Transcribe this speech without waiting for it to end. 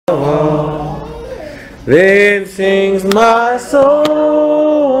Then sings my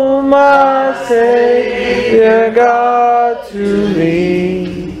soul, my Savior God, to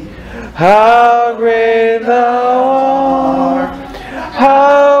thee. How great thou art,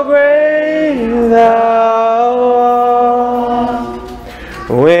 how great thou art.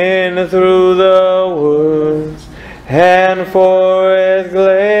 When through the woods and forest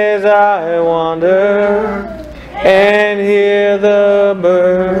glades I wander, and hear the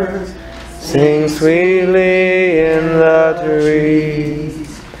birds sing sweetly in the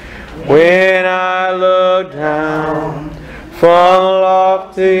trees. When I look down from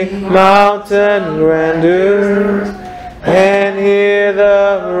lofty mountain grandeur, and hear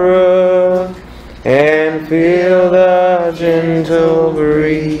the brook, and feel the gentle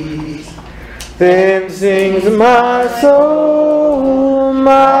breeze, then sings my soul,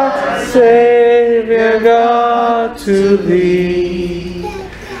 my Savior God, to thee.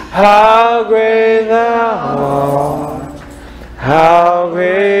 How great thou art, how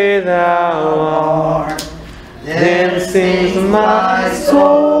great thou art. Then sings my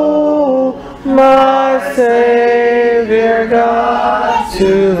soul, my Savior God,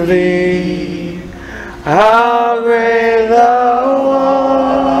 to thee. How great thou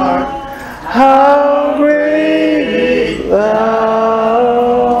art, how great thou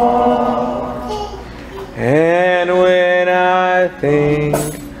art. And when I think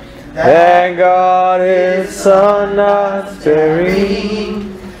that God His Son not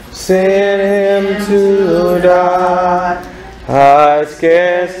sparing sent Him to die, I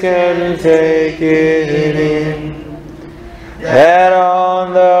scarce can take it in, that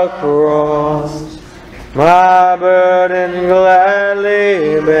on the cross my burden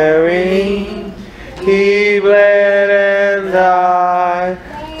gladly bearing, He bled and died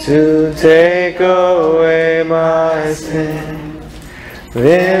to take away my sin.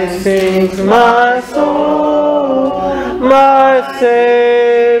 Then sings my soul, my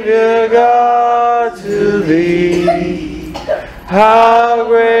Savior God, to thee. How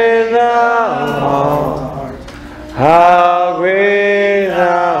great thou art, how great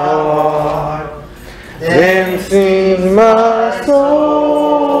thou art. Then sings my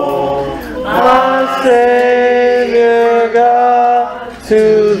soul, my Savior God,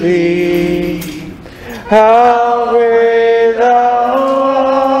 to thee. How great thou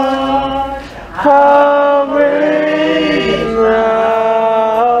art, how great thou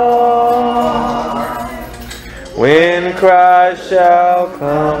art. When Christ shall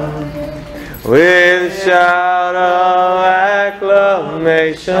come with shout of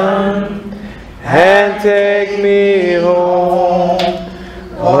acclamation and take me home,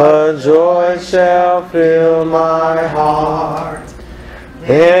 a joy shall fill my heart.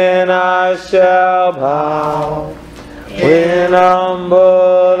 Then I shall bow in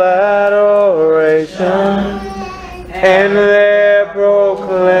humble adoration, and there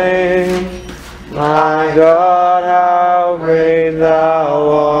proclaim, my God, how great thou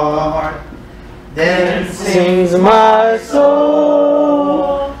art. Then sings my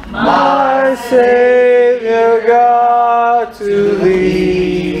soul, my Savior God, to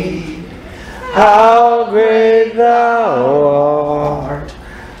thee. How great thou art,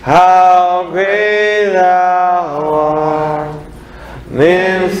 how great thou art.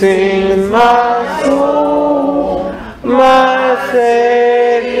 Then sings my soul, my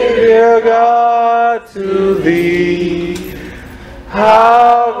Savior God, to thee.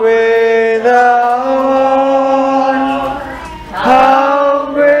 How great thou art,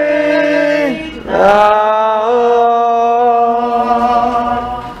 how great thou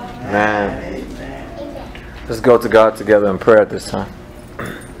art. Amen. Let's go to God together in prayer at this time.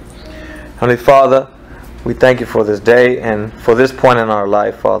 Heavenly Father, we thank you for this day and for this point in our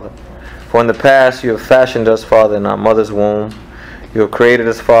life, Father. For in the past you have fashioned us, Father, in our mother's womb. You have created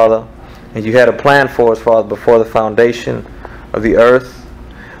us, Father, and you had a plan for us, Father, before the foundation of the earth.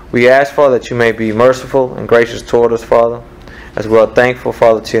 We ask, Father, that you may be merciful and gracious toward us, Father, as we are thankful,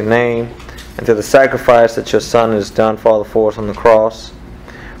 Father, to your name and to the sacrifice that your Son has done, Father, for us on the cross.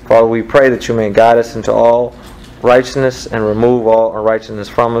 Father, we pray that you may guide us into all righteousness and remove all unrighteousness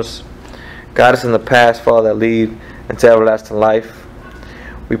from us. Guide us in the paths, Father, that lead into everlasting life.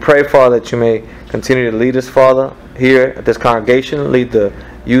 We pray, Father, that you may continue to lead us, Father, here at this congregation. Lead the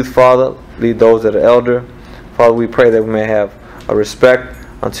youth, Father. Lead those that are elder. Father, we pray that we may have a respect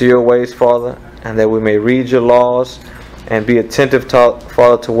unto your ways, Father, and that we may read your laws and be attentive,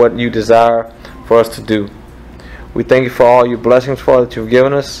 Father, to what you desire for us to do. We thank you for all your blessings, Father, that you've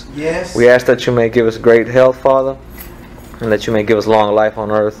given us. Yes. We ask that you may give us great health, Father, and that you may give us long life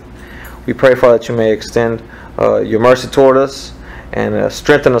on earth. We pray, Father, that you may extend your mercy toward us and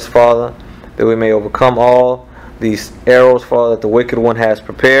strengthen us, Father, that we may overcome all these arrows, Father, that the wicked one has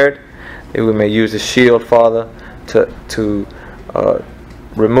prepared, that we may use the shield, Father, to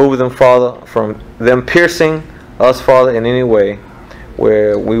remove them, Father, from them piercing us, Father, in any way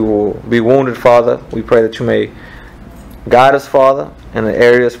where we will be wounded, Father. We pray that you may guide us, Father, in the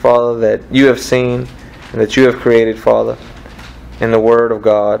areas, Father, that you have seen and that you have created, Father, in the Word of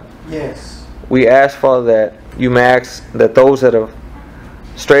God. Yes. We ask, Father, that you may ask that those that have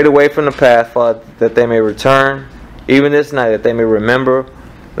strayed away from the path, Father, that they may return, even this night, that they may remember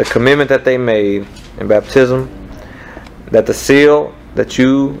the commitment that they made in baptism, that the seal that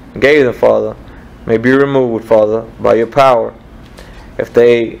you gave them, Father, may be removed, Father, by your power, if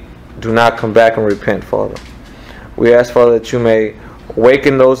they do not come back and repent, Father. We ask, Father, that you may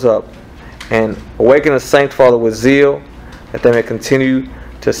awaken those up and awaken the saints, Father, with zeal, that they may continue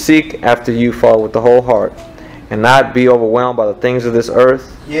to seek after you, Father, with the whole heart, and not be overwhelmed by the things of this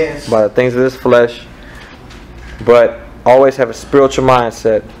earth, yes, by the things of this flesh, but always have a spiritual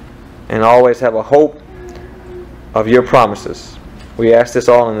mindset and always have a hope of your promises. We ask this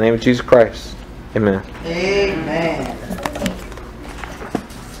all in the name of Jesus Christ. Amen. Amen.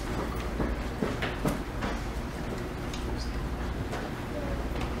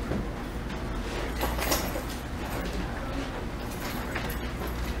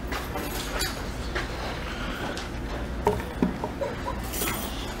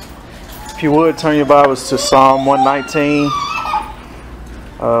 If you would, turn your Bibles to Psalm 119.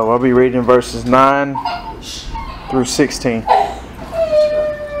 I'll be reading verses 9 through 16.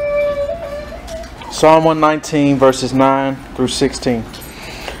 Psalm 119, verses 9 through 16.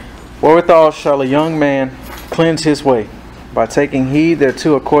 Wherewithal shall a young man cleanse his way? By taking heed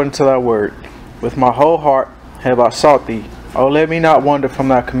thereto according to thy word. With my whole heart have I sought thee. O let me not wander from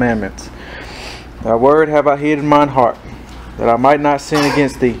thy commandments. Thy word have I hid in mine heart, that I might not sin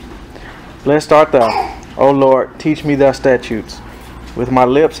against thee. Blessed art thou, O Lord, teach me thy statutes. With my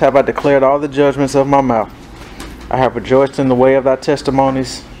lips have I declared all the judgments of my mouth. I have rejoiced in the way of thy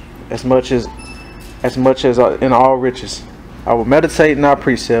testimonies, as much as in all riches. I will meditate in thy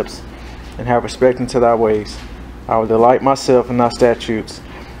precepts, and have respect unto thy ways. I will delight myself in thy statutes.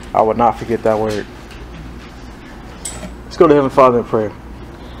 I will not forget thy word. Let's go to Heavenly Father in prayer.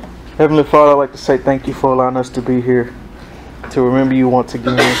 Heavenly Father, I'd like to say thank you for allowing us to be here, to remember you once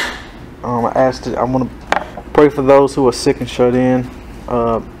again. I want to pray for those who are sick and shut in,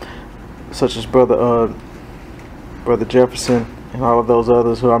 such as Brother Jefferson and all of those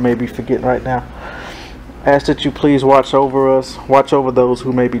others who I may be forgetting right now. I ask that you please watch over us, watch over those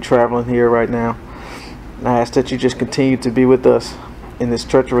who may be traveling here right now. And I ask that you just continue to be with us in this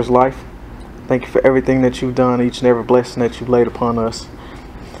treacherous life. Thank you for everything that you've done, each and every blessing that you've laid upon us.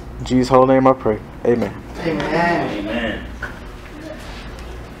 In Jesus' holy name I pray. Amen. Amen. Amen.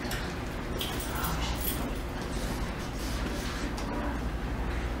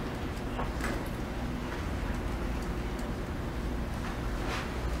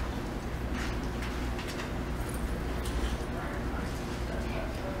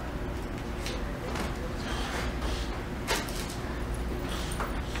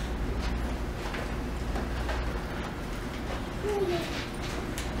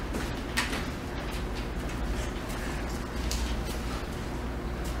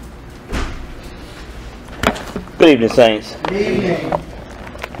 Good evening, saints. Good evening.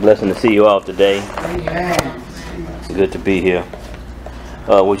 Blessing to see you all today. Amen. It's good to be here.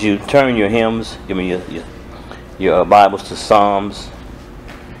 Would you turn your hymns, give me your Bibles to Psalms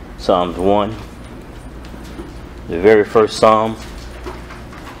 1, the very first Psalm.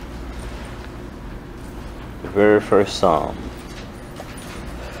 The very first Psalm.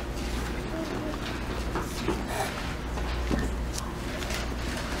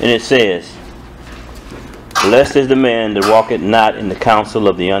 And it says, Blessed is the man that walketh not in the counsel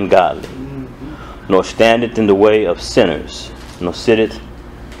of the ungodly, nor standeth in the way of sinners, nor sitteth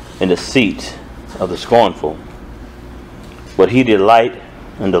in the seat of the scornful. But he delight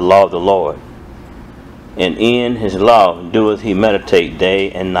in the law of the Lord, and in his law doeth he meditate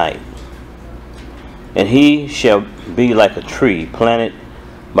day and night. And he shall be like a tree planted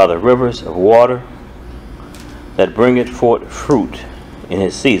by the rivers of water, that bringeth forth fruit in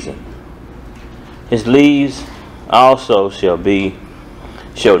his season. His leaves also shall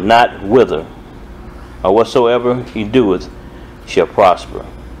not wither, or whatsoever he doeth shall prosper.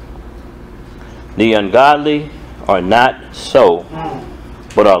 The ungodly are not so,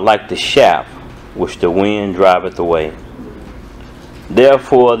 but are like the chaff which the wind driveth away.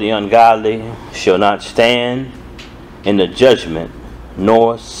 Therefore the ungodly shall not stand in the judgment,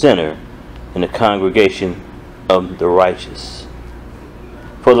 nor sinner in the congregation of the righteous.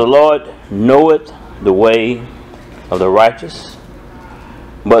 For the Lord knoweth the way of the righteous,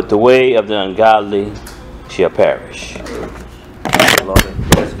 but the way of the ungodly shall perish. The Lord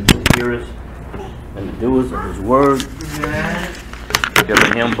bless the hearers and the doers of his word. Give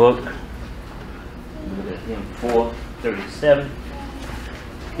the hymn book. Look at hymn 437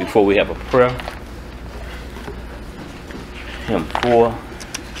 before we have a prayer. Hymn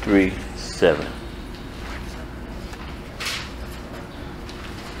 437.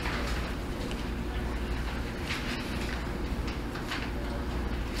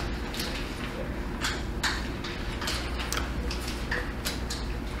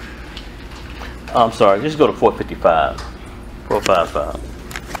 I'm sorry, just go to 455. 455.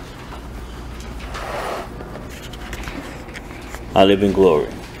 I live in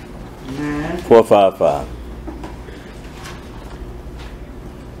glory. 455.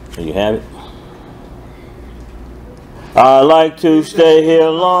 Do you have it? I like to stay here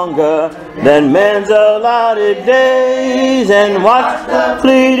longer than men's allotted days and watch the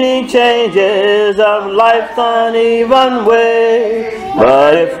fleeting changes of life's uneven way.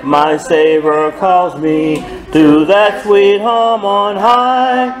 But if my Savior calls me to that sweet home on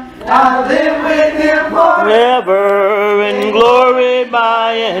high, I'll live with him forever in glory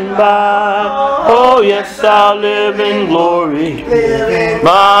by and by. Oh yes, I'll live in glory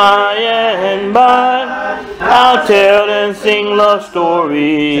by and by. I'll tell and sing love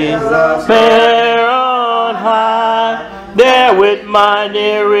stories there on high. There with my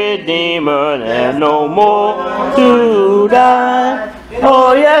dear Redeemer, there's no more to die.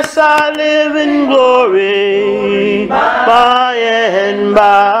 Oh yes, I live in glory by and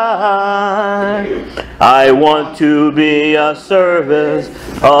by. I want to be a service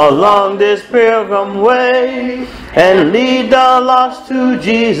along this pilgrim way and lead the lost to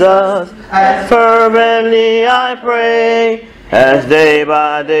Jesus. As fervently I pray, as day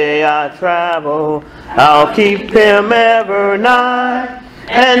by day I travel, I'll keep him ever nigh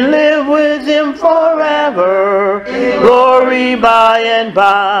and live with him forever, glory by and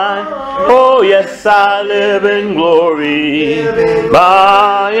by. Oh yes, I live in glory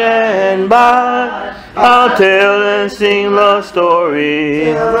by and by. I'll tell and sing love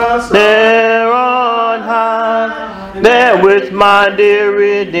stories there on high. There with my dear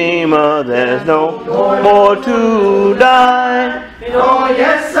Redeemer, there's no more to die. Oh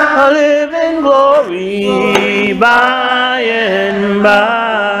yes, I live in glory by and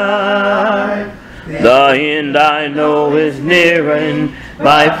by. The end I know is near, and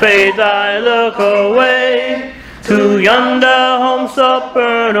by faith I look away to yonder home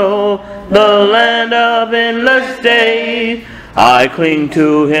supernal, the land of endless day. I cling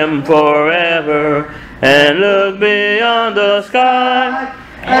to him forever and look beyond the sky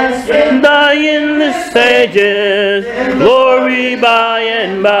and spend the endless ages, glory by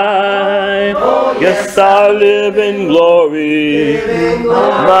and by. Yes, I live in glory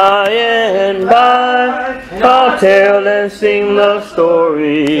by and by. I'll tell and sing the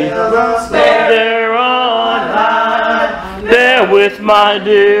story there on high. There with my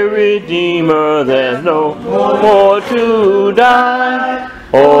dear Redeemer, there's no more to die.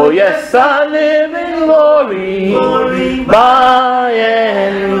 Oh yes, I live in glory by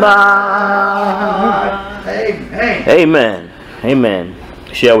and by. Amen. Amen. Amen.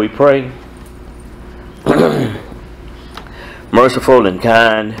 Shall we pray? Merciful and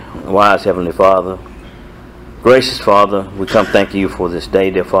kind, wise Heavenly Father, gracious Father, we come thanking you for this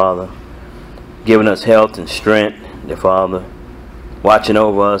day, dear Father, giving us health and strength, dear Father, watching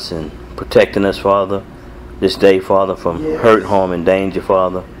over us and protecting us, Father, this day, Father, from hurt, harm, and danger,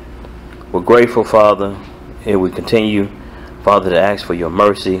 Father. We're grateful, Father, and we continue, Father, to ask for your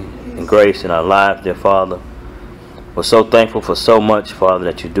mercy and grace in our lives, dear Father. We're so thankful for so much, Father,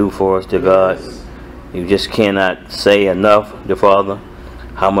 that you do for us, dear God. You just cannot say enough, dear Father,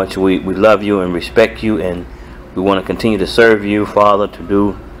 how much we love you and respect you, and we want to continue to serve you, Father, to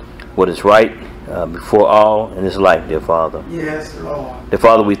do what is right before all in this life, dear Father. Yes, Lord. Dear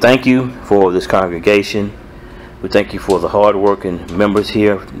Father, we thank you for this congregation. We thank you for the hard-working members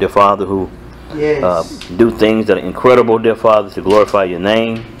here, dear Father, who do things that are incredible, dear Father, to glorify your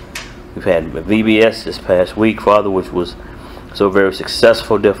name. We've had VBS this past week, Father, which was so very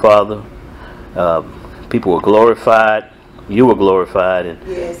successful, dear Father. People were glorified. You were glorified,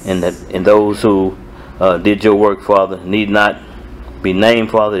 and those who did your work, Father, need not be named,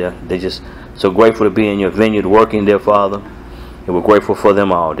 Father. They're just so grateful to be in your vineyard working, dear Father. And we're grateful for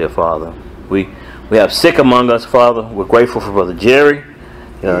them all, dear Father. We have sick among us, Father. We're grateful for Brother Jerry.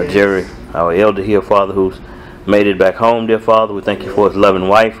 Jerry, our elder here, Father, who's made it back home, dear Father. We thank you for his loving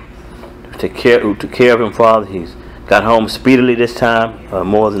wife who took care of him, Father. He's got home speedily this time,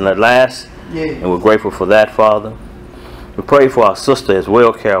 more than the last. Yeah. And we're grateful for that, Father. We pray for our sister as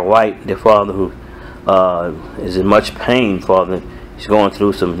well, Carol White, dear Father, who is in much pain, Father. She's going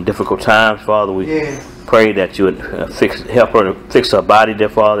through some difficult times, Father. We pray that you would help her to fix her body, dear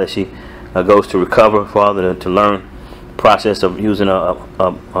Father, as she goes to recover, Father, to learn the process of using her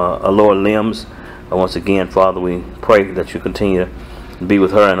lower limbs. Once again, Father, we pray that you continue to be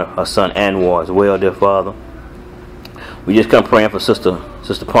with her and her son Anwar as well, dear Father. We just come praying for Sister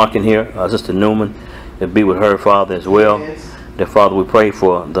Pumpkin here, Sister Newman, to be with her, Father, as well. Yes. Dear Father, we pray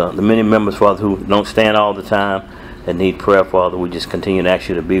for the many members, Father, who don't stand all the time, that need prayer, Father. We just continue to ask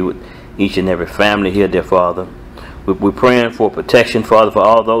you to be with each and every family here, dear Father. We're praying for protection, Father, for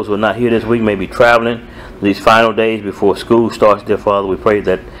all those who are not here this week, may be traveling these final days before school starts, dear Father. We pray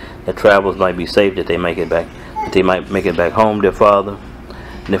that travelers might be safe, that they make it back, that they might make it back home, dear Father.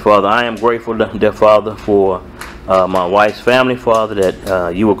 And dear Father, I am grateful, dear Father, for my wife's family, Father,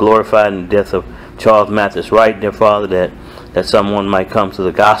 that you were glorified in the death of Charles Mathis Wright, dear Father, that someone might come to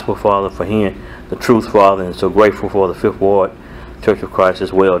the gospel, Father, for hearing the truth, Father, and so grateful for the Fifth Ward Church of Christ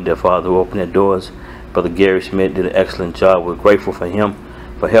as well, dear Father, who opened their doors. Brother Gary Smith did an excellent job. We're grateful for him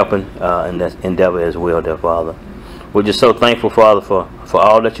for helping in that endeavor as well, dear Father. We're just so thankful, Father, for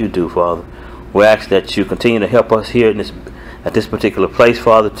all that you do, Father. We ask that you continue to help us here at this particular place,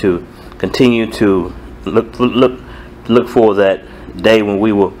 Father, to continue to look for that day when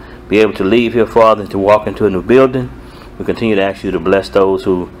we will be able to leave here, Father, and to walk into a new building. We continue to ask you to bless those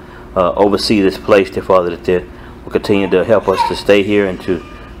who oversee this place, dear Father, that they will continue to help us to stay here and to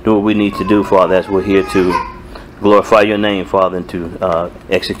do what we need to do, Father, as we're here to glorify your name, Father, and to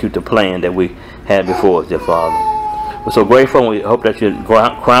execute the plan that we had before us, dear Father. We're so grateful, and we hope that you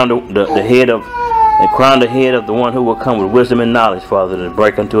crown the head of the one who will come with wisdom and knowledge, Father, to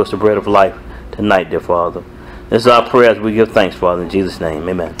break unto us the bread of life tonight, dear Father. This is our prayer as we give thanks, Father, in Jesus' name.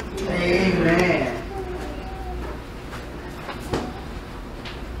 Amen. Amen.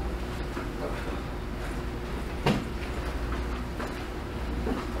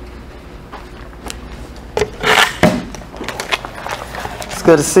 It's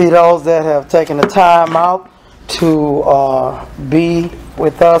good to see those that have taken the time out to be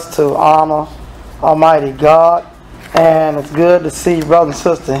with us to honor Almighty God. And it's good to see Brother and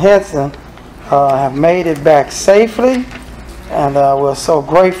Sister Henson have made it back safely. And we're so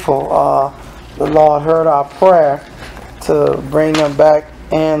grateful the Lord heard our prayer to bring them back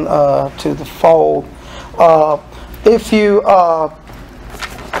in to the fold. If you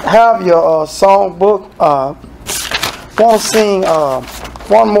have your song book, want to sing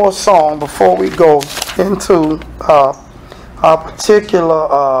one more song before we go into our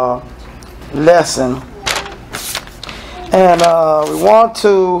particular lesson. And we want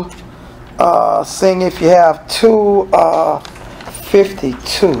to sing, if you have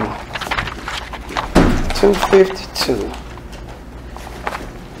 252. 252.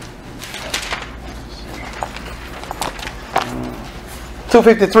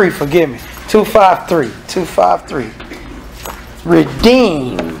 $253, forgive me. 253. 253.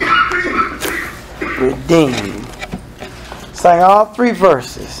 Redeemed. Redeemed. Sing all three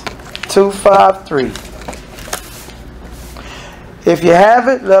verses. 253. If you have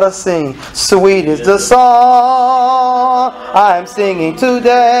it, let us sing. Sweet is the song I'm singing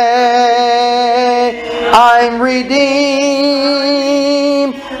today. I'm redeemed.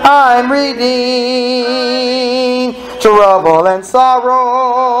 I'm redeemed. Trouble and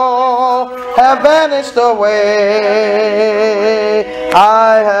sorrow have vanished away.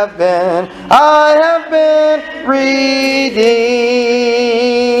 I have been redeemed.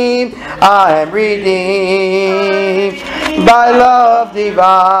 I am redeemed by love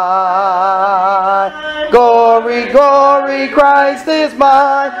divine. Glory, glory, Christ is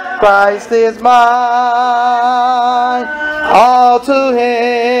mine. Christ is mine. All to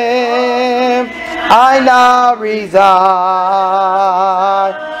him I now reside.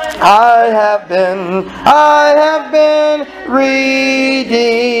 I have been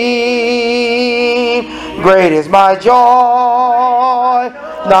redeemed. Great is my joy,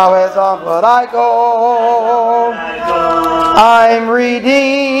 now as onward I go. I'm redeemed,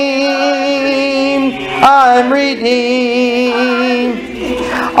 I'm redeemed.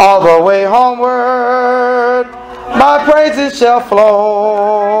 All the way homeward, my praises shall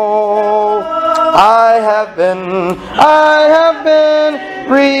flow. I have been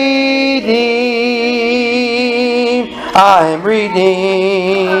redeemed. I am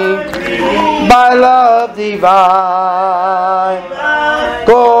redeemed by love divine.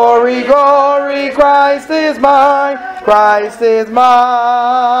 Glory, glory, Christ is mine. Christ is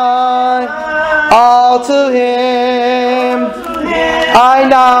mine. All to Him I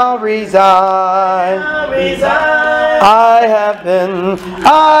now resign. I have been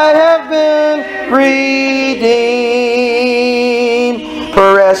redeemed.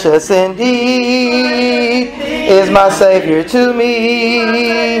 Precious indeed is my Savior to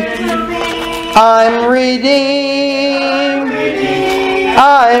me. I'm redeemed.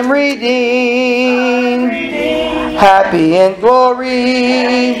 I'm redeemed. Happy in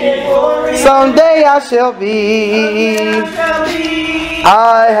glory. Someday I shall be.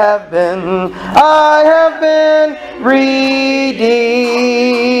 I have been redeemed.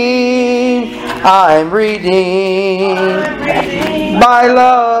 I'm redeemed by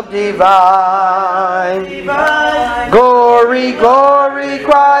love divine. Glory, glory,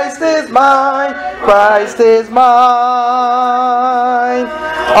 Christ is mine. Christ is mine.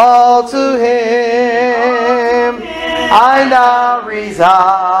 All to Him I now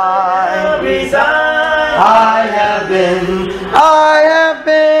resign. I have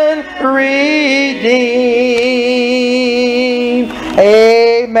been redeemed.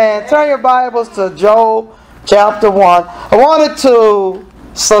 Amen. Turn your Bibles to Job chapter 1. I wanted to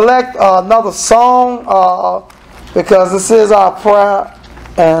select another song because this is our prayer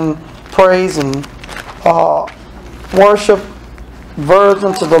and praise and worship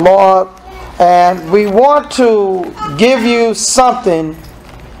version to the Lord. And we want to give you something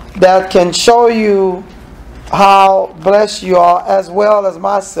that can show you how blessed you are, as well as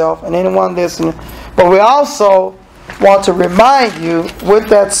myself and anyone listening. But we also want to remind you with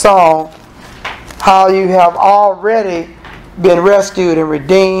that song how you have already been rescued and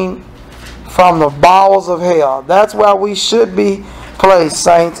redeemed from the bowels of hell. That's where we should be placed,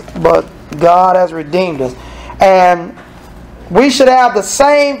 saints, but God has redeemed us. And we should have the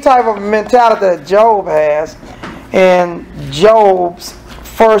same type of mentality that Job has in Job's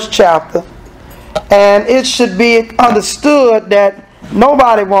first chapter. And it should be understood that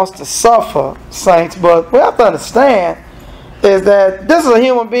nobody wants to suffer, saints, but we have to understand is that this is a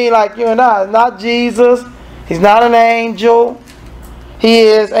human being like you and I. It's not Jesus. He's not an angel. He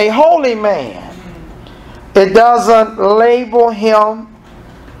is a holy man. It doesn't label him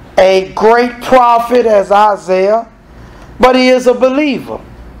a great prophet as Isaiah, but he is a believer.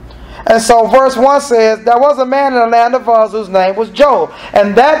 And so verse 1 says, there was a man in the land of Uz whose name was Job.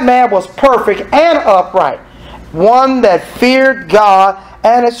 And that man was perfect and upright, one that feared God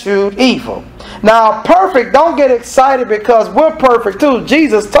and eschewed evil. Now, perfect, don't get excited because we're perfect too.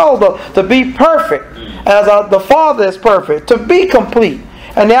 Jesus told us to be perfect as the Father is perfect, to be complete.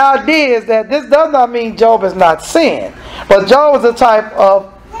 And the idea is that this does not mean Job has not sinned. But Job is the type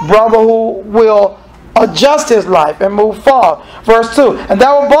of brother who will adjust his life and move forward. Verse 2. And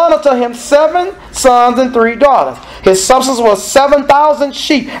there were born unto him 7 sons and 3 daughters. His substance was 7,000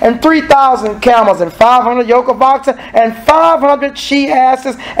 sheep and 3,000 camels and 500 yoke of oxen and 500 she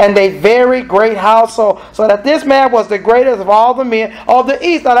asses and a very great household. So that this man was the greatest of all the men of the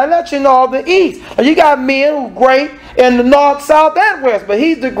east. Now I let you know of the east. You got men who are great in the north, south, and west, but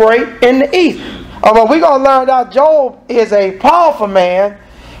he's the great in the east. But we're going to learn that Job is a powerful man.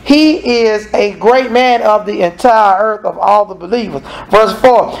 He is a great man of the entire earth, of all the believers. Verse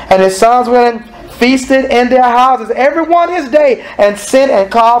 4. And his sons went and feasted in their houses, every one his day, and sent and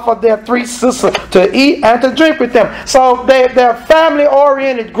called for their 3 sisters to eat and to drink with them. So they're a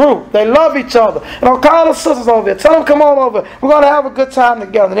family-oriented group. They love each other. Call the sisters over here. Tell them, come on over. We're going to have a good time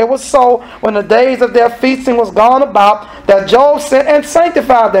together. And it was so, when the days of their feasting was gone about, that Job sent and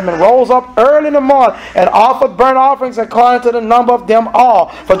sanctified them, and rose up early in the morning, and offered burnt offerings according to the number of them all.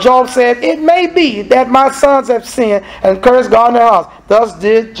 For Job said, it may be that my sons have sinned and cursed God in their house. Thus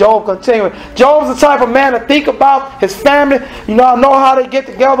did Job continue. Job's the type of man to think about his family. I know how they get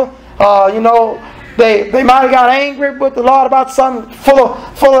together. They might have got angry with the Lord about something full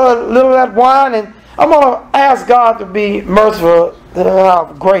of a little of that wine. And I'm going to ask God to be merciful, to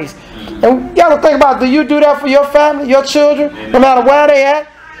have grace. And you got to think about, do you do that for your family, your children, no matter where they at?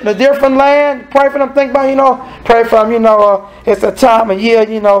 In a different land, pray for them. Think about, pray for them. It's a time of year.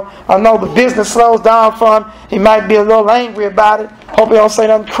 I know the business slows down for him. He might be a little angry about it. Hope he don't say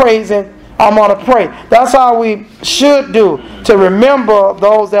nothing crazy. I'm going to pray. That's how we should do, to remember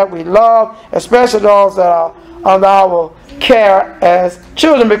those that we love, especially those that are under our care as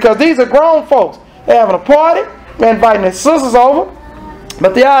children, because these are grown folks. They're having a party. They're inviting their sisters over.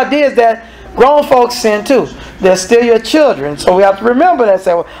 But the idea is that grown folks sin too. They're still your children. So we have to remember that.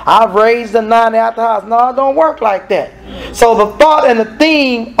 Say, well, I've raised them 9 out the house. No, it don't work like that. So the thought and the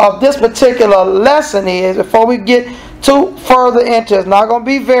theme of this particular lesson is, before we get too further into it, it's not going to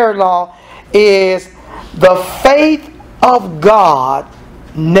be very long, is the faith of God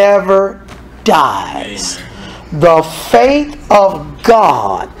never dies. The faith of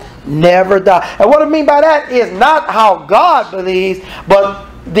God never dies. And what I mean by that is not how God believes, but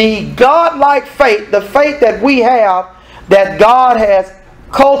the God-like faith, the faith that we have, that God has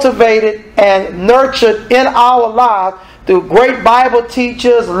cultivated and nurtured in our lives through great Bible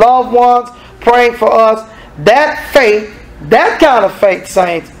teachers, loved ones, praying for us. That faith, that kind of faith,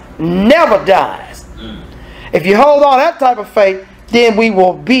 saints, never dies. If you hold on to that type of faith, then we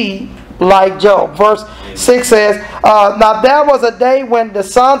will be like Job. Verse 6 says, now there was a day when the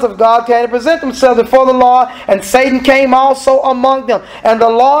sons of God came to present themselves before the Lord, and Satan came also among them. And the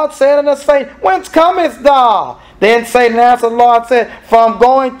Lord said unto Satan, Whence comest thou? Then Satan answered the Lord and said, From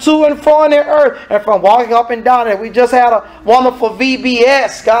going to and fro in the earth, and from walking up and down it. We just had a wonderful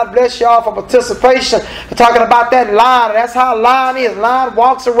VBS. God bless y'all for participation. We're talking about that lion. That's how a lion is. Lion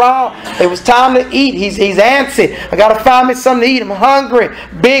walks around. It was time to eat. He's antsy. I got to find me something to eat. I'm hungry.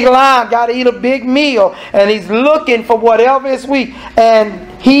 Big lion. Got to eat a big meal. And he's looking for whatever is weak.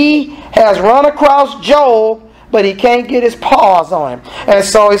 And he has run across Job, but he can't get his paws on him. And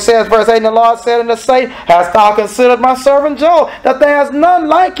so he says, verse 8, and the Lord said unto Satan, Hast thou considered my servant Job, that there is none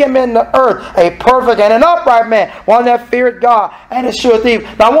like him in the earth, a perfect and an upright man, one that feared God and escheweth evil.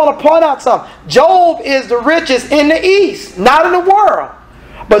 Now I want to point out something. Job is the richest in the east, not in the world.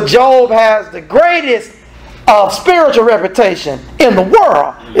 But Job has the greatest spiritual reputation in the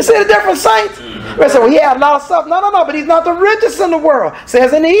world. You see the difference, saints? They say, well, he had a lot of stuff. No, but he's not the richest in the world. It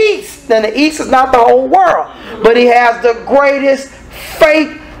says in the east. Then the east is not the whole world. But he has the greatest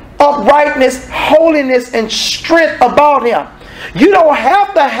faith, uprightness, holiness, and strength about him. You don't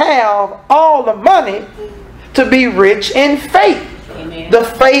have to have all the money to be rich in faith. Amen. The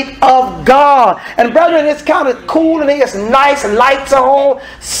faith of God. And brethren, it's kind of cool and it's nice. Lights are on.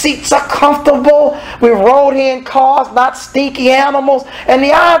 Seats are comfortable. We rode here in cars, not stinky animals. And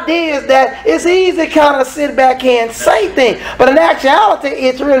the idea is that it's easy to kind of sit back here and say things. But in actuality,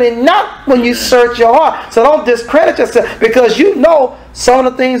 it's really not when you search your heart. So don't discredit yourself, because you know some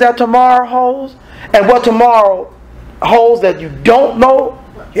of the things that tomorrow holds and what tomorrow holds that you don't know.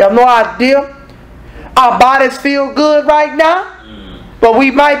 You have no idea. Our bodies feel good right now, but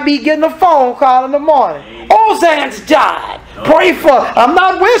we might be getting a phone call in the morning. Ozan's died. Pray for it. I'm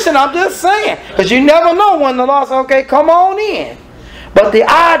not wishing, I'm just saying. Because you never know when the Lord says, okay, come on in. But the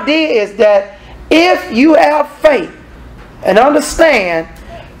idea is that if you have faith and understand,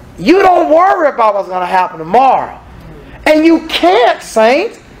 you don't worry about what's going to happen tomorrow. And you can't,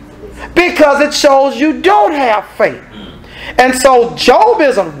 saints, because it shows you don't have faith. And so Job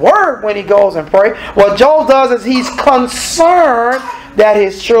isn't worried when he goes and prays. What Job does is he's concerned that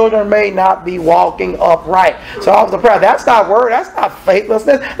his children may not be walking upright. So after prayer, that's not word, that's not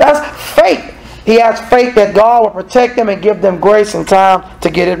faithlessness, that's faith. He has faith that God will protect them and give them grace and time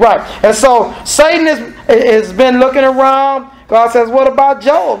to get it right. And so Satan has been looking around. God says, what about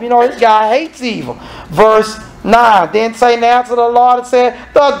Job? You know, this guy hates evil. Verse 9. Then Satan answered the Lord and said,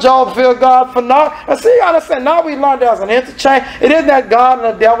 does Job fear God for naught? And see, you understand, now we learned there's an interchange. It isn't that God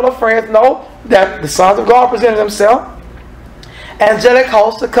and the devil are friends. No, that the sons of God presented themselves. Angelic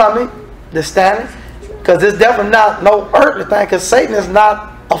hosts are coming, they're standing, because this definitely not no earthly thing, because Satan is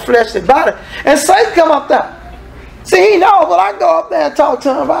not a fleshly body. And Satan come up there. See, he knows, but I go up there and talk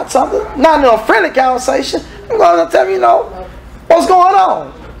to him about something, not in a friendly conversation. I'm going to tell him, you know, what's going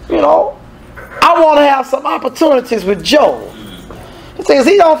on? You know, I want to have some opportunities with Job. He says,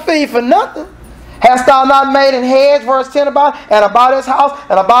 he don't feed for nothing. Hast thou not made an hedge, verse 10, about and about his house,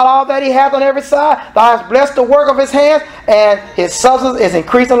 and about all that he hath on every side? Thou hast blessed the work of his hands, and his substance is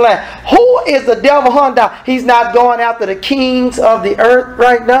increasing the land. Who is the devil hunting down? He's not going after the kings of the earth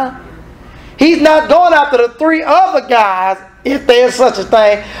right now. He's not going after the three other guys, if there is such a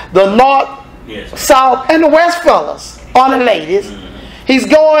thing, the north, south, and the west fellas, or the ladies. He's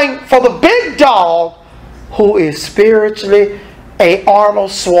going for the big dog, who is spiritually a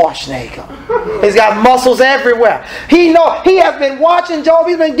Arnold Schwarzenegger. He's got muscles everywhere. He has been watching Job.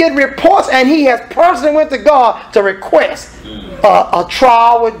 He's been getting reports, and he has personally went to God to request a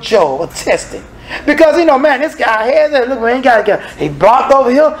trial with Job, a testing. Because, you know, man, this guy has it. Look, man, he blocked over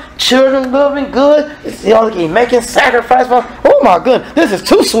here. Children living good. You know, he's making sacrifice for. Oh my goodness, this is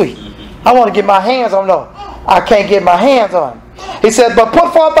too sweet. I want to get my hands on him. I can't get my hands on him. He said, but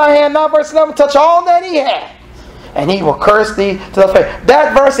put forth thy hand now, verse 11, touch all that he had, and he will curse thee to the face.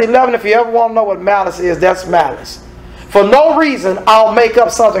 That verse 11, if you ever want to know what malice is, that's malice. For no reason, I'll make up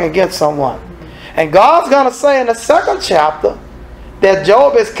something against someone. And God's going to say in the second chapter that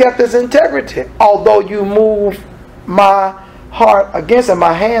Job has kept his integrity, although you move my heart against him,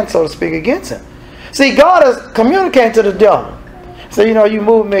 my hand, so to speak, against him. See, God is communicating to the devil. So, you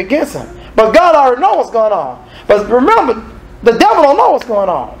move me against him. But God already knows what's going on. But remember, the devil don't know what's going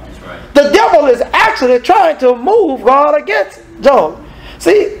on. That's right. The devil is actually trying to move God against Job.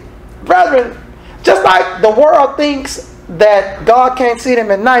 See, brethren, just like the world thinks that God can't see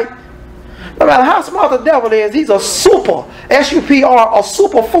them at night, no matter how smart the devil is, he's a super, S-U-P-R, a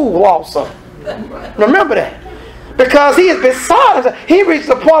super fool also. Remember that. Because he is beside himself. He reached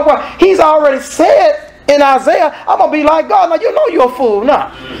the point where he's already said in Isaiah, I'm going to be like God. Now, you know you're a fool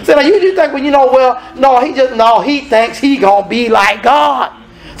now. So now you think, well, he thinks he going to be like God.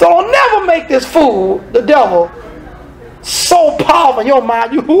 So don't never make this fool, the devil, so powerful in your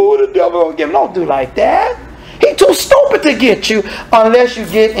mind. The devil going to get him. Don't do like that. He too stupid to get you unless you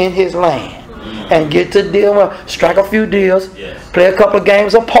get in his lane. And get to deal with, strike a few deals, play a couple of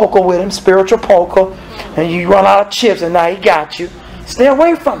games of poker with him, spiritual poker, and you run out of chips and now he got you. Stay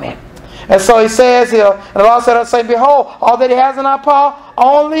away from him. And so he says here, and the Lord said, I say, behold, all that he has in our power,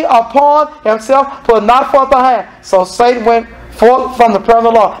 only upon himself, put not forth the hand. So Satan went forth from the presence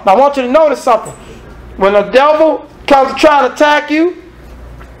of the Lord. Now I want you to notice something. When the devil comes to try to attack you,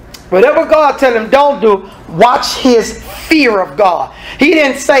 whatever God tell him don't do, watch his fear of God. He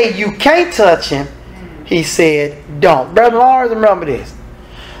didn't say you can't touch him. He said don't. Brethren, always remember this.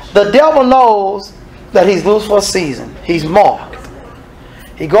 The devil knows that he's loose for a season. He's marked.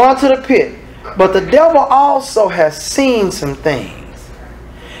 He going to the pit. But the devil also has seen some things.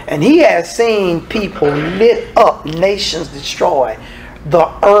 And he has seen people lit up, nations destroyed, the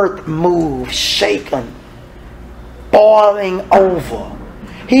earth move, shaken, boiling over.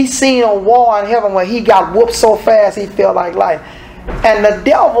 He's seen a war in heaven where he got whooped so fast he felt like life. And the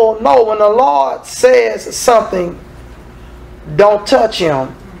devil knows when the Lord says something, don't touch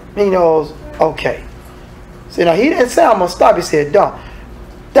him, he knows, okay. See, now he didn't say I'm going to stop. He said don't.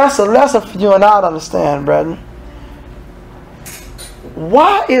 That's a lesson for you and I to understand, brethren.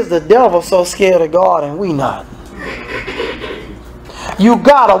 Why is the devil so scared of God and we not? You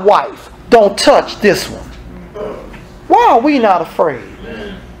got a wife. Don't touch this one. Why are we not afraid?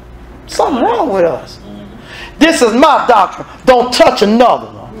 Something wrong with us. This is my doctrine. Don't touch another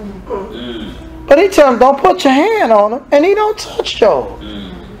one. But he tells him, don't put your hand on him. And he don't touch Job.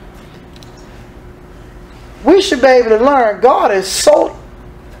 We should be able to learn God is so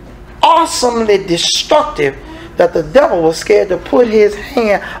awesomely destructive that the devil was scared to put his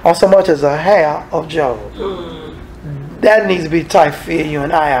hand on so much as a hair of Job. That needs to be tight for you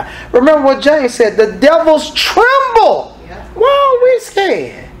and I. Remember what James said, the devils tremble. Why are we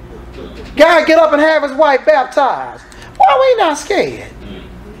scared? God get up and have his wife baptized. Why are we not scared?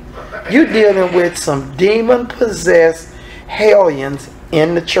 You're dealing with some demon-possessed hellions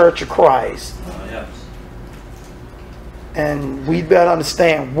in the Church of Christ. And we better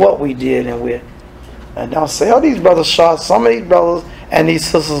understand what we dealing with. And don't say, oh, these brothers shot. Some of these brothers and these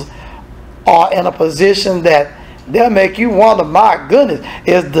sisters are in a position that they'll make you wonder, my goodness,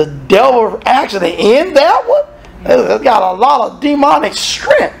 is the devil actually in that one? It's got a lot of demonic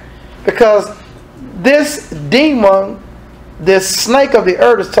strength. Because this demon, this snake of the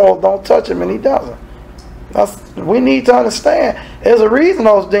earth is told don't touch him, and he doesn't. We need to understand there's a reason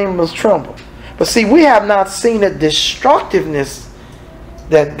those demons tremble. But see, we have not seen the destructiveness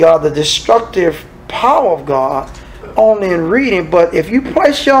that God, the destructive power of God, only in reading. But if you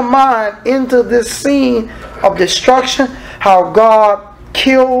place your mind into this scene of destruction, how God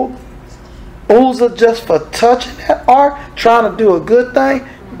killed Ozan just for touching that ark, trying to do a good thing,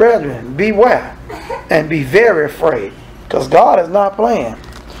 brethren, beware and be very afraid, because God is not playing.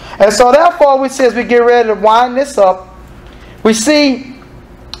 And so therefore, we see as we get ready to wind this up, we see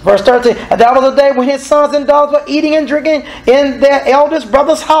verse 13, and that was the day when his sons and daughters were eating and drinking in their eldest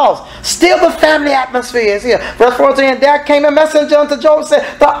brother's house. Still the family atmosphere is here. Verse 14, and there came a messenger unto Job and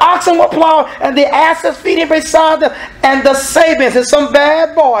said, the oxen were plowed and the asses feeding beside them, and the Sabians and some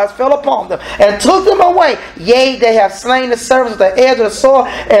bad boys fell upon them and took them away. Yea, they have slain the servants at the edge of the sword,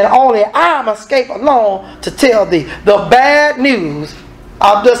 and only I am escaped alone to tell thee the bad news.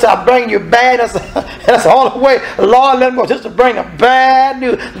 I bring you bad. That's the only way. Lord, let them go. Just to bring the bad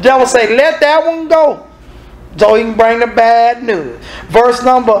news. The devil say, let that one go, so he can bring the bad news. Verse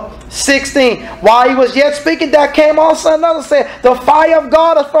number 16. While he was yet speaking, there came also another, said, the fire of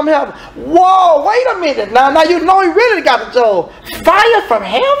God is from heaven. Whoa, wait a minute. Now you know he really got the Job. Fire from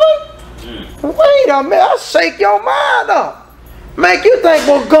heaven? Wait a minute. I'll shake your mind up. Make you think,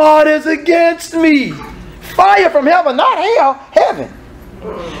 well, God is against me. Fire from heaven, not hell, heaven.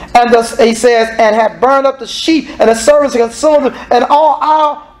 And he says, and had burned up the sheep, and the servants consumed them, and all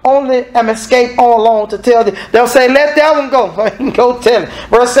our only am escaped on alone to tell thee. They'll say, let that one go. Go tell it.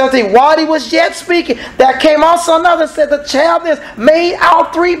 Verse 17, while he was yet speaking, there came also another, said, the Chaldeans made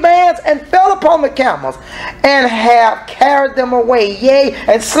out 3 bands and fell upon the camels and have carried them away, yea,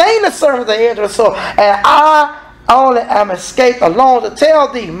 and slain the servants of Israel. So, and I only am escaped alone to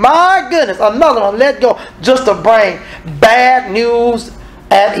tell thee, my goodness, another one let go, just to bring bad news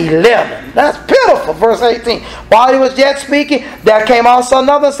at 11. That's pitiful. Verse 18. While he was yet speaking, there came also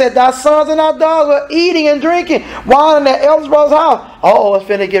another and said, thy sons and thy daughters were eating and drinking while in their eldest brother's house. Oh, it's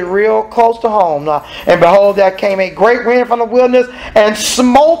finna get real close to home now. And behold, there came a great wind from the wilderness and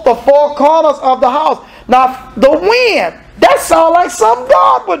smote the 4 corners of the house. Now, the wind, that sounds like something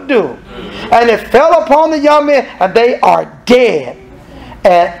God would do. And it fell upon the young men, and they are dead.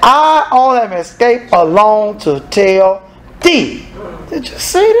 And I only am escaped alone to tell thee. Did you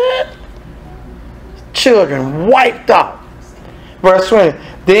see that? Children wiped out. Verse 20.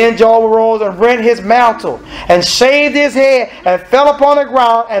 Then Job arose and rent his mantle and shaved his head and fell upon the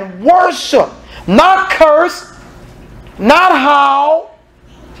ground and worshiped. Not cursed, not howl,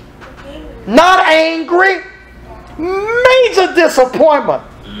 not angry. Major disappointment.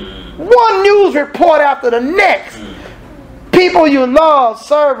 One news report after the next. People you love,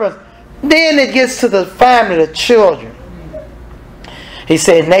 servants. Then it gets to the family, the children. He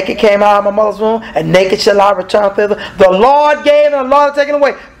said, naked came out of my mother's womb, and naked shall I return thither. The Lord gave, and the Lord taken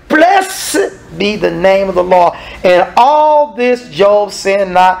away. Blessed be the name of the Lord. And all this Job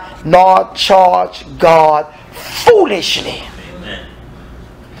sinned not, nor charged God foolishly. Amen.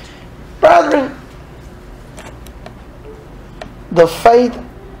 Brethren, the faith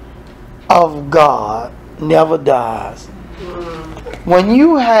of God never dies. When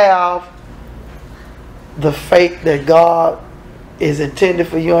you have the faith that God is intended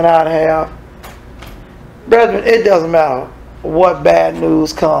for you and I to have, brethren, it doesn't matter what bad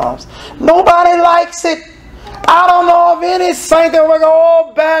news comes. Nobody likes it. I don't know of any saint that will go,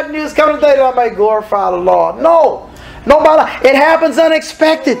 oh, bad news coming today that I may glorify the Lord. No. Nobody. It happens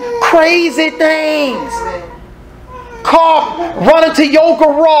unexpected. Crazy things. Car running to your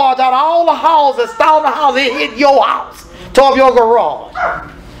garage out of all the houses, down the house, it hit your house, tore up your garage.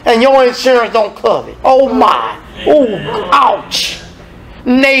 And your insurance don't cover it. Oh my. Oh, ouch.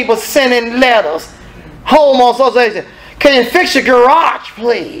 Neighbors sending letters. Home association. Can you fix your garage,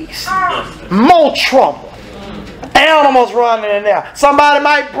 please? More trouble. Animals running in there. Somebody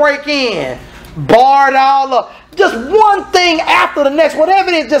might break in. Barred all up. Just one thing after the next. Whatever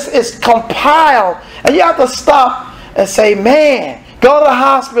it is, just is compiled. And you have to stop and say, man, go to the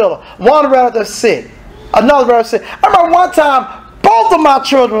hospital. One relative sick. Another relative sick. I remember one time, both of my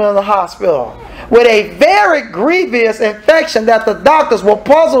children were in the hospital with a very grievous infection that the doctors were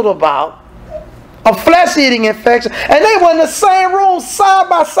puzzled about. A flesh-eating infection. And they were in the same room, side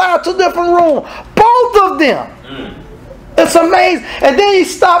by side, 2 different rooms. Both of them. It's amazing. And then you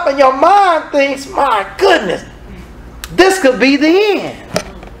stop and your mind thinks, my goodness, this could be the end.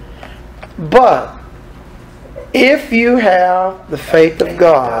 But if you have the faith of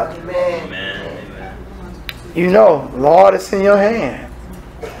God, you know, Lord, it's in your hand.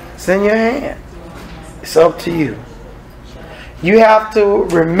 It's in your hand. It's up to you. You have to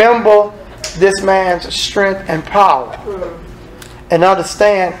remember this man's strength and power. And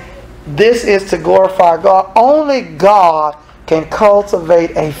understand this is to glorify God. Only God can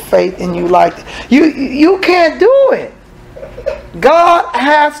cultivate a faith in you like that. You can't do it. God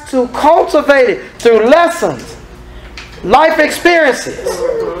has to cultivate it through lessons, life experiences,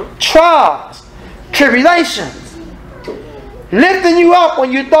 trials, tribulations, lifting you up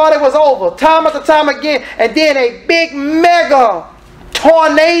when you thought it was over, time after time again, and then a big mega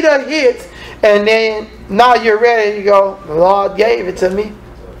tornado hits, and then now you're ready. You go, the Lord gave it to me.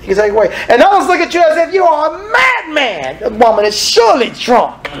 He can take away. And others look at you as if you are a madman. The woman is surely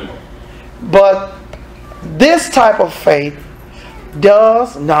drunk. But this type of faith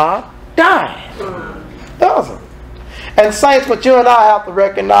does not die. Doesn't. And saints, what you and I have to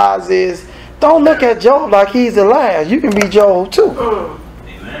recognize is, don't look at Job like he's the last. You can be Job too.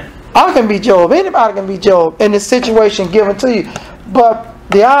 Amen. I can be Job. Anybody can be Job in this situation given to you. But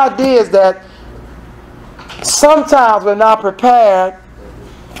the idea is that sometimes we're not prepared,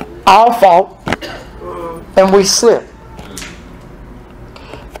 our fault, and we slip.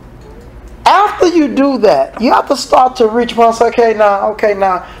 After you do that, you have to start to reach upon and say, okay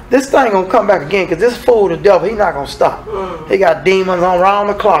now, this thing gonna come back again, because this fool, the devil, he's not gonna stop. He got demons on round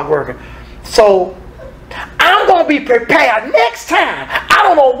the clock working. So I'm gonna be prepared next time. I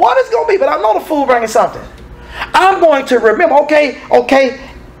don't know what it's gonna be, but I know the fool bringing something. I'm going to remember, okay,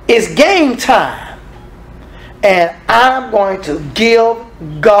 it's game time. and I'm going to give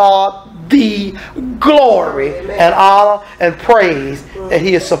God the glory and honor and praise that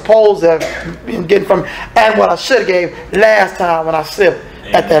He is supposed to have been getting from me, and what I should have gave last time when I slipped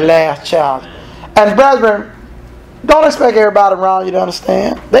at that last challenge. And brethren, don't expect everybody around you to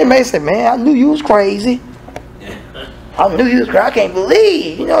understand. They may say, "Man, I knew you was crazy. I knew you was crazy. I can't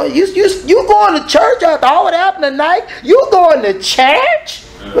believe, you going to church after all that happened tonight. You going to church?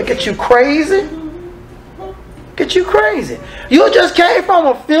 Look at you crazy. Look at you crazy. You just came from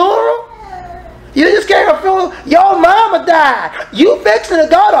a funeral. You just came from a funeral. Your mama died. You fixing to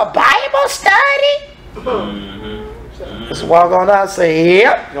go to Bible study?" Just walk on out and say,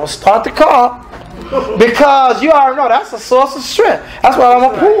 "Yep, you're going to start the car." Because you already know that's a source of strength. That's what I'm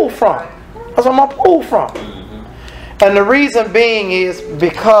going to pull from. That's what I'm going to pull from. And the reason being is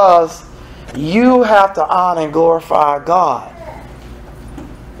because you have to honor and glorify God.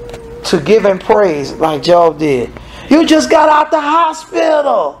 To give Him praise like Job did. You just got out the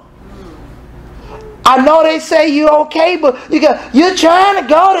hospital. I know they say you're okay, but you're trying to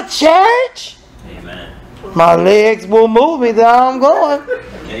go to church? Amen. My legs will move me there I'm going.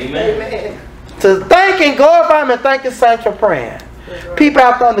 Amen. To thank and glorify Him and thank His saints for praying. People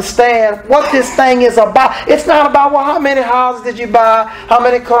have to understand what this thing is about. It's not about, well, how many houses did you buy, how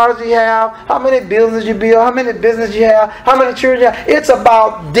many cars you have, how many buildings you build, how many businesses you have, how many children you have. It's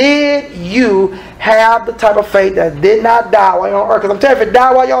about, did you have the type of faith that did not die while you're on earth? Because I'm telling you, if it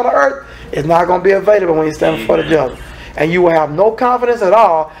died while you're on the earth, it's not going to be available when you stand before the judgment. And you will have no confidence at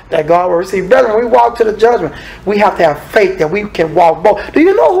all that God will receive. Brethren, when we walk to the judgment, we have to have faith that we can walk bold. Do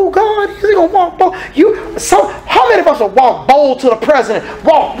you know who God is? He's going to walk bold. How many of us will walk bold to the president?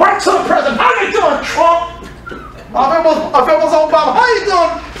 Walk right to the president. How you doing, Trump? If it was Obama, how you doing,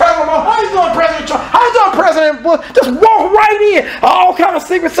 President Obama? How you doing, President Trump? How you doing, President Bush? Just walk right in. All kind of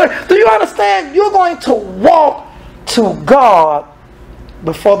secret service. Do you understand? You're going to walk to God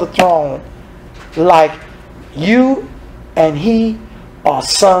before the throne like you and He are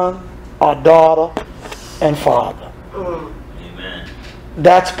son or daughter and father. Amen.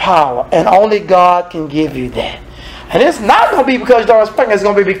 That's power. And only God can give you that. And it's not going to be because you don't respect Him. It's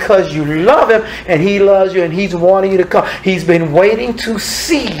going to be because you love Him and He loves you and He's wanting you to come. He's been waiting to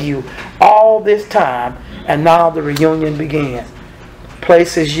see you all this time. And now the reunion begins.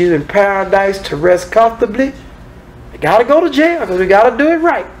 Places you in paradise to rest comfortably. You got to go to jail because we got to do it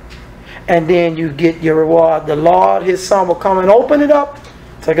right. And then you get your reward. The Lord, His Son, will come and open it up.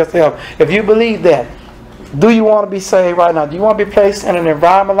 Take us to heaven. If you believe that, do you want to be saved right now? Do you want to be placed in an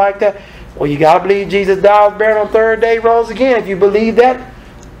environment like that? Well, you got to believe Jesus died, was buried on the third day, rose again. If you believe that,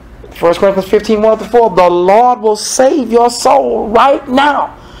 1 Corinthians 15, 1-4, the Lord will save your soul right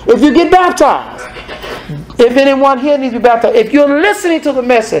now. If you get baptized. If anyone here needs to be baptized. If you're listening to the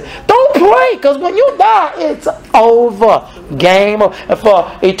message, don't pray, because when you die, it's over. Game over.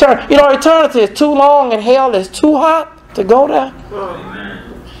 For eternity. Eternity is too long and hell is too hot to go there. Amen.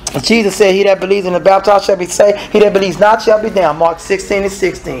 Jesus said, "He that believes in the baptized shall be saved. He that believes not shall be damned." Mark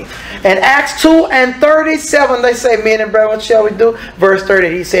 16:16. In Acts 2:37, they say, "Men and brethren, what shall we do?" Verse 30,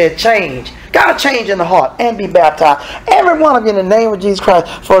 He said, change. Got to change in the heart and be baptized. Every one of you in the name of Jesus Christ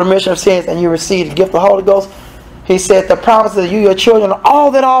for the remission of sins, and you receive the gift of the Holy Ghost. He said, the promises of you, your children, all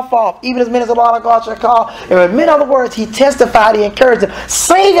that are off, even as many as the Lord our God shall call. And with many other words, He testified, He encouraged them.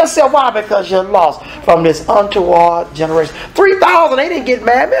 Save yourself. Why? Because you're lost from this untoward generation. 3,000, they didn't get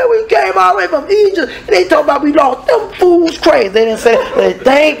mad. Man, we came all the way from Egypt. They talk about we lost. Them fools crazy. They didn't say that. They,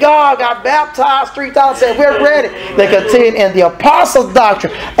 thank God, got baptized. 3,000 said, we're ready. They continued in the apostles'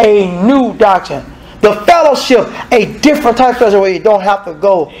 doctrine, a new doctrine. The fellowship, a different type of fellowship where you don't have to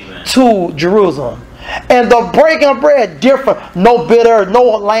go to Jerusalem. And the breaking of bread, different. No bitter, no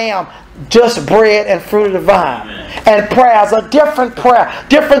lamb, just bread and fruit of the vine. Amen. And prayers, a different prayer.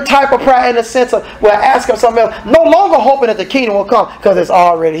 Different type of prayer in the sense of we're asking something else. No longer hoping that the kingdom will come because it's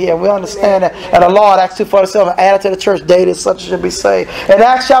already here. We understand that. And the Lord, Acts 2:47, added to the church daily, such should be saved. In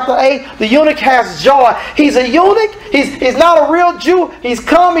Acts chapter 8, the eunuch has joy. He's a eunuch. He's not a real Jew. He's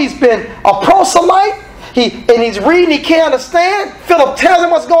come. He's been a proselyte. And he's reading, he can't understand. Philip tells him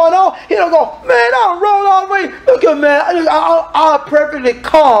what's going on. He don't go, man, I rolled all the way. Look at man, I'm perfectly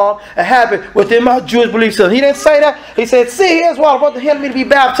calm and happy within my Jewish belief system. He didn't say that. He said, see, here's what I want the hell me to be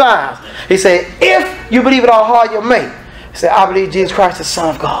baptized. He said, if you believe it all hard, you'll make. He said, I believe Jesus Christ is the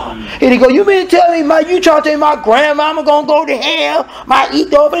Son of God. And he go, you mean to tell me, you trying to tell me my grandmama gonna go to hell? My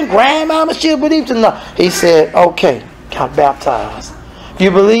Ethiopian grandmama still believes it? No. He said, okay, got baptized.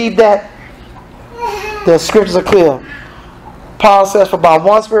 You believe that? The scriptures are clear. Paul says, for by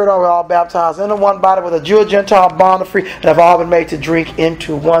one Spirit are we all baptized into one body, with a Jew, a Gentile, bond or free, and have all been made to drink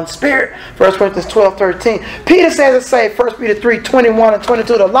into one Spirit. 1 Corinthians 12:13. Peter says it say, 1 Peter 3:21 and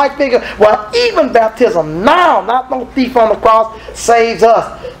 22, the like figure, well, even baptism now, not no thief on the cross, saves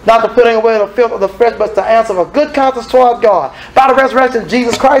us. Not to putting away the filth of the flesh, but to answer of a good conscience towards God. By the resurrection of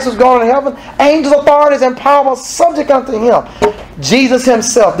Jesus Christ, who's gone into heaven, angels, authorities, and power subject unto him. Jesus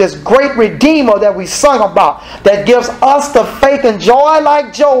himself, this great Redeemer that we sung about, that gives us the faith and joy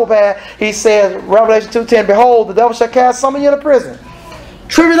like Job had. He says, Revelation 2:10, behold, the devil shall cast some of you into prison.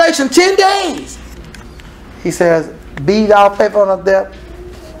 Tribulation 10 days. He says, be thou faithful unto death,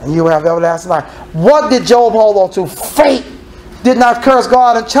 and you will have everlasting life. What did Job hold on to? Faith. Did not curse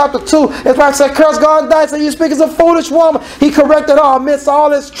God. In chapter 2, it's right, said, curse God and die. So you speak as a foolish woman. He corrected her amidst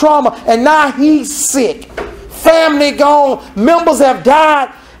all his trauma, and now he's sick. Family gone. Members have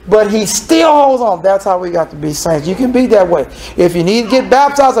died, but he still holds on. That's how we got to be saints. You can be that way. If you need to get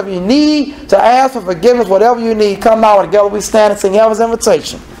baptized, if you need to ask for forgiveness, whatever you need, come now. Together we stand and sing heaven's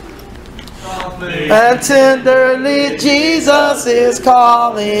invitation. And tenderly Jesus is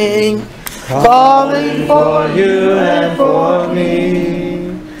calling. Calling for you and for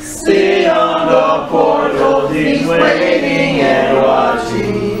me. See on the portal, he's waiting and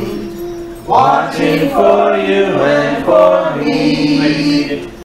watching. Watching for you and for me.